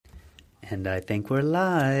And I think we're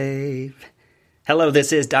live. Hello,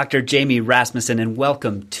 this is Dr. Jamie Rasmussen, and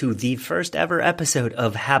welcome to the first ever episode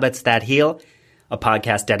of Habits That Heal, a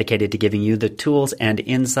podcast dedicated to giving you the tools and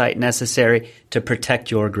insight necessary to protect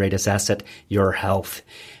your greatest asset, your health.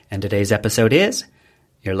 And today's episode is,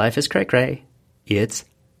 Your Life is Cray-Cray. It's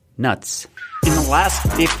nuts. In the last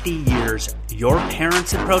 50 years, your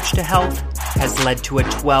parents' approach to health has led to a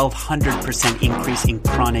 1,200% increase in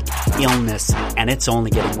chronic illness, and it's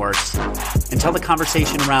only getting worse. Until the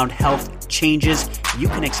conversation around health changes, you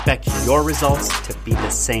can expect your results to be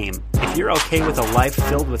the same. If you're okay with a life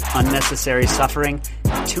filled with unnecessary suffering,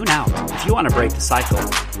 tune out. If you want to break the cycle,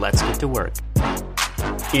 let's get to work.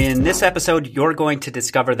 In this episode, you're going to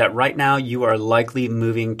discover that right now you are likely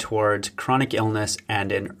moving towards chronic illness and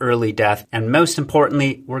an early death. And most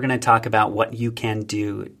importantly, we're going to talk about what you can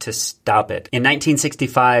do to stop it. In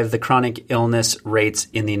 1965, the chronic illness rates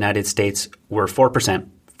in the United States were 4%.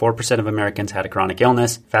 4% of Americans had a chronic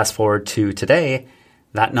illness. Fast forward to today,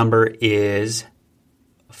 that number is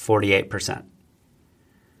 48%.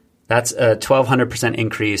 That's a 1,200%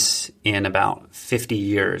 increase in about 50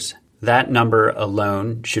 years. That number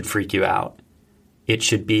alone should freak you out. It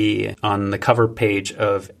should be on the cover page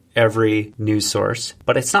of every news source,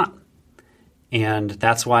 but it's not. And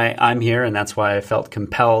that's why I'm here, and that's why I felt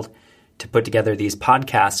compelled to put together these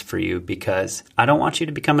podcasts for you, because I don't want you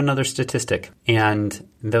to become another statistic. And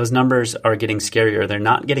those numbers are getting scarier. They're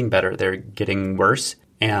not getting better. They're getting worse.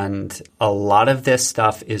 And a lot of this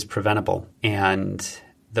stuff is preventable. And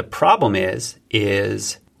the problem is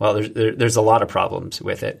well, there's a lot of problems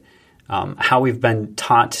with it. How we've been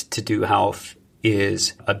taught to do health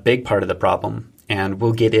is a big part of the problem, and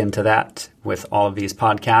we'll get into that with all of these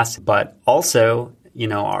podcasts. But also,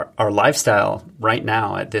 our lifestyle right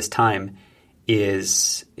now at this time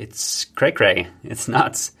it's cray-cray. It's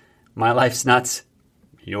nuts. My life's nuts.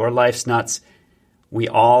 Your life's nuts. We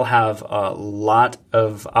all have a lot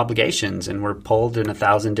of obligations, and we're pulled in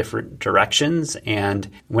 1,000 different directions. And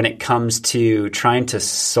when it comes to trying to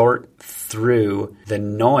sort through the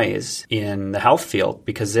noise in the health field,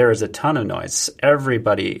 because there is a ton of noise,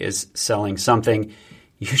 everybody is selling something.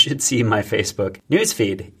 You should see my Facebook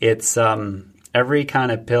newsfeed. It's every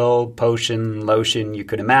kind of pill, potion, lotion you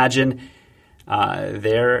could imagine.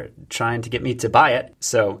 They're trying to get me to buy it.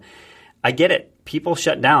 So I get it. People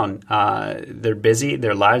shut down. They're busy.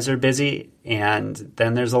 Their lives are busy. And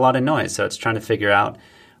then there's a lot of noise. So it's trying to figure out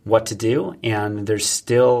what to do. And there's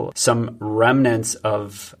still some remnants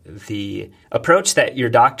of the approach that your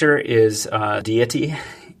doctor is deity.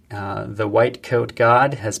 The white coat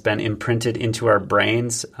God has been imprinted into our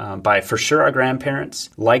brains by, for sure, our grandparents,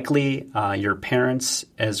 likely your parents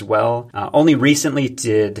as well. Only recently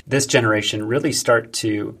did this generation really start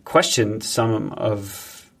to question some of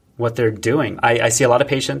what they're doing. I see a lot of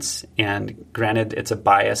patients, and granted, it's a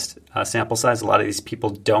biased sample size. A lot of these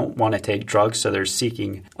people don't want to take drugs, so they're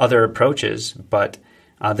seeking other approaches. But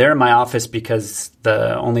they're in my office because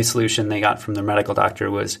the only solution they got from their medical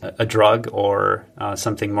doctor was a drug or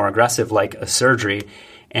something more aggressive like a surgery.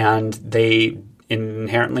 And they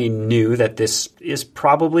inherently knew that this is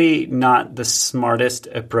probably not the smartest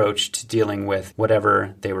approach to dealing with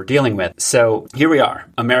whatever they were dealing with. So here we are.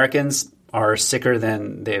 Americans are sicker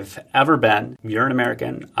than they've ever been. You're an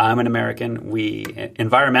American. I'm an American. We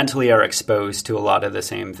environmentally are exposed to a lot of the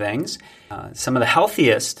same things. Some of the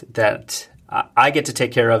healthiest that I get to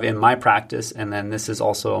take care of in my practice, and then this is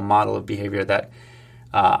also a model of behavior that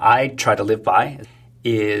I try to live by,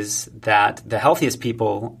 is that the healthiest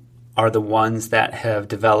people are the ones that have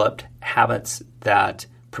developed habits that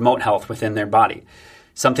promote health within their body,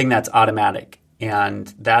 something that's automatic. And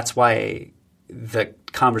that's why the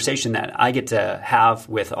conversation that I get to have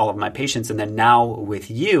with all of my patients, and then now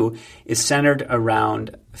with you, is centered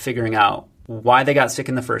around figuring out why they got sick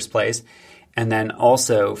in the first place, and then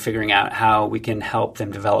also figuring out how we can help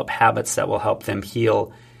them develop habits that will help them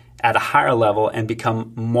heal at a higher level and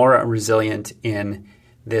become more resilient in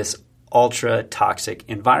this ultra-toxic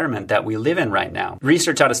environment that we live in right now.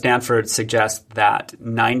 Research out of Stanford suggests that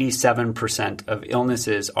 97% of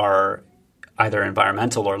illnesses are either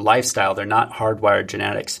environmental or lifestyle. They're not hardwired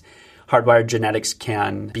genetics. Hardwired genetics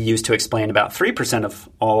can be used to explain about 3% of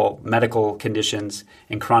all medical conditions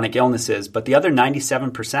and chronic illnesses, but the other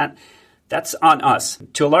 97%, that's on us,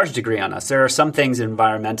 to a large degree on us. There are some things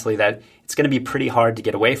environmentally that it's going to be pretty hard to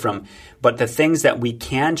get away from, but the things that we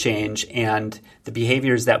can change and the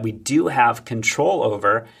behaviors that we do have control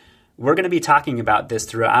over, we're going to be talking about this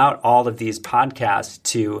throughout all of these podcasts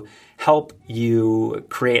to help you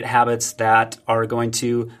create habits that are going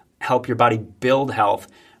to help your body build health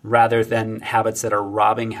rather than habits that are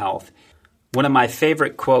robbing health. One of my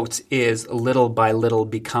favorite quotes is, "Little by little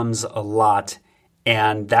becomes a lot."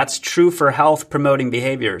 And that's true for health-promoting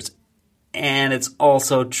behaviors. And it's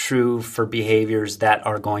also true for behaviors that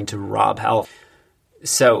are going to rob health.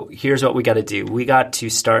 So here's what we got to do. We got to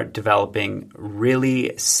start developing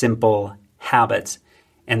really simple habits.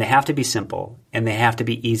 And they have to be simple. And they have to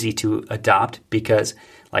be easy to adopt because,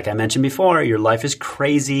 like I mentioned before, your life is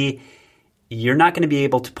crazy. You're not going to be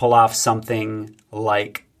able to pull off something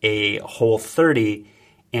like a Whole30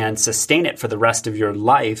 and sustain it for the rest of your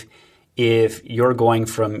life if you're going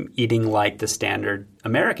from eating like the standard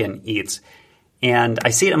American eats. And I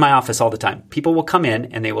see it in my office all the time. People will come in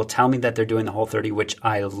and they will tell me that they're doing the Whole30, which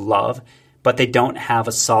I love, but they don't have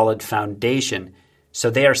a solid foundation. So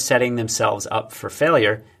they are setting themselves up for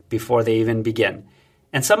failure before they even begin.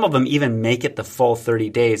 And some of them even make it the full 30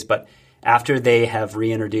 days, but after they have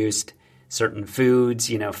reintroduced certain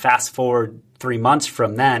foods, fast forward 3 months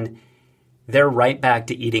from then, they're right back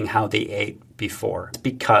to eating how they ate before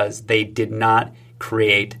because they did not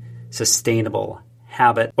create sustainable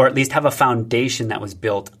habit, or at least have a foundation that was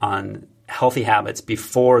built on healthy habits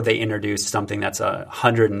before they introduced something that's a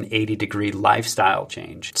 180-degree lifestyle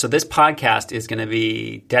change. So this podcast is going to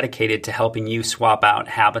be dedicated to helping you swap out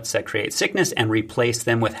habits that create sickness and replace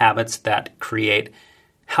them with habits that create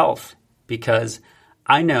health, because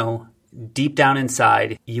I know deep down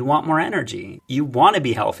inside, you want more energy. You want to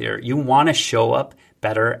be healthier. You want to show up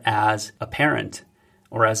better as a parent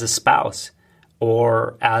or as a spouse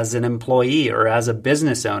or as an employee or as a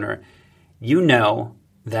business owner. You know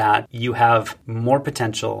that you have more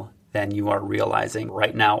potential than you are realizing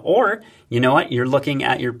right now. Or, you know what? You're looking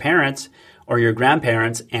at your parents or your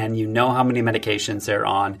grandparents and you know how many medications they're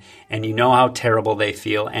on and you know how terrible they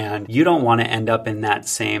feel and you don't want to end up in that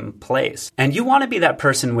same place. And you want to be that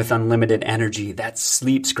person with unlimited energy that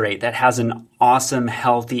sleeps great, that has an awesome,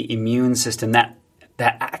 healthy immune system that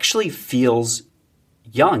actually feels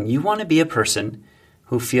young. You want to be a person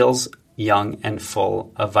who feels young and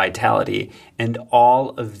full of vitality. And all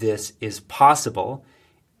of this is possible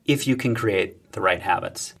if you can create the right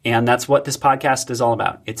habits. And that's what this podcast is all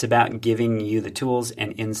about. It's about giving you the tools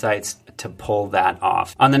and insights to pull that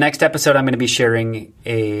off. On the next episode, I'm going to be sharing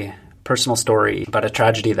a personal story about a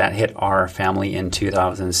tragedy that hit our family in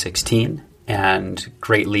 2016 and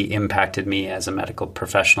greatly impacted me as a medical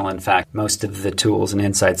professional. In fact, most of the tools and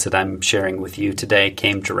insights that I'm sharing with you today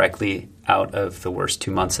came directly out of the worst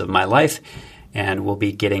 2 months of my life. And we'll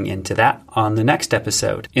be getting into that on the next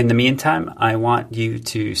episode. In the meantime, I want you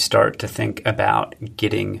to start to think about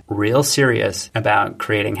getting real serious about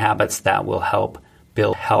creating habits that will help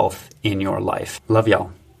build health in your life. Love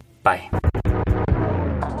y'all. Bye.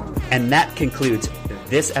 And that concludes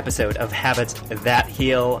this episode of Habits That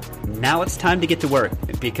Heal. Now it's time to get to work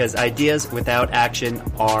because ideas without action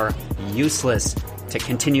are useless. To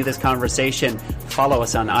continue this conversation, follow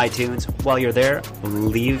us on iTunes. While you're there,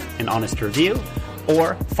 leave an honest review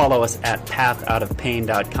or follow us at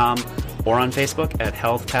pathoutofpain.com or on Facebook at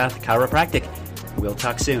Health Path Chiropractic. We'll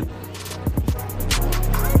talk soon.